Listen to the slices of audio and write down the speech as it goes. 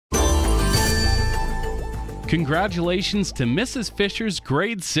Congratulations to Mrs. Fisher's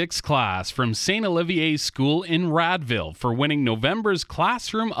grade 6 class from St. Olivier's School in Radville for winning November's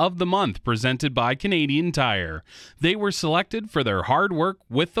Classroom of the Month presented by Canadian Tire. They were selected for their hard work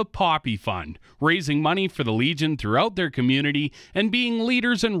with the Poppy Fund, raising money for the Legion throughout their community and being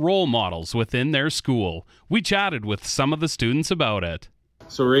leaders and role models within their school. We chatted with some of the students about it.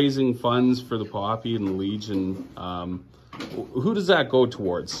 So raising funds for the Poppy and the Legion, who does that go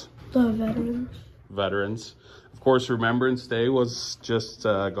towards? The veterans. Veterans. Of course, Remembrance Day was just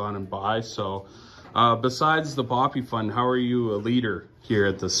gone and by. So besides the Poppy Fund, how are you a leader here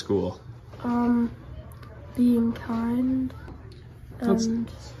at the school? Being kind and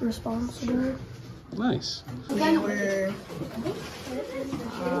responsible. Nice. We were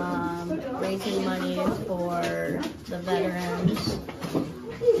raising money for the veterans,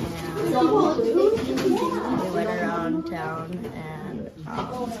 and we went around town and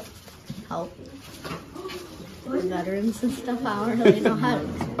helped the veterans and stuff. I don't really know how to.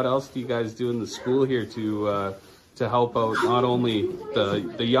 What else do you guys do in the school here to help out not only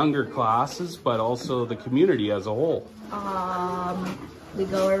the younger classes but also the community as a whole? We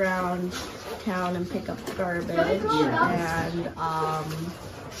go around town and pick up garbage, and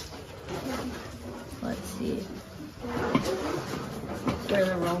let's see, we're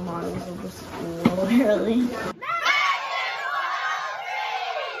the role models of the school, really.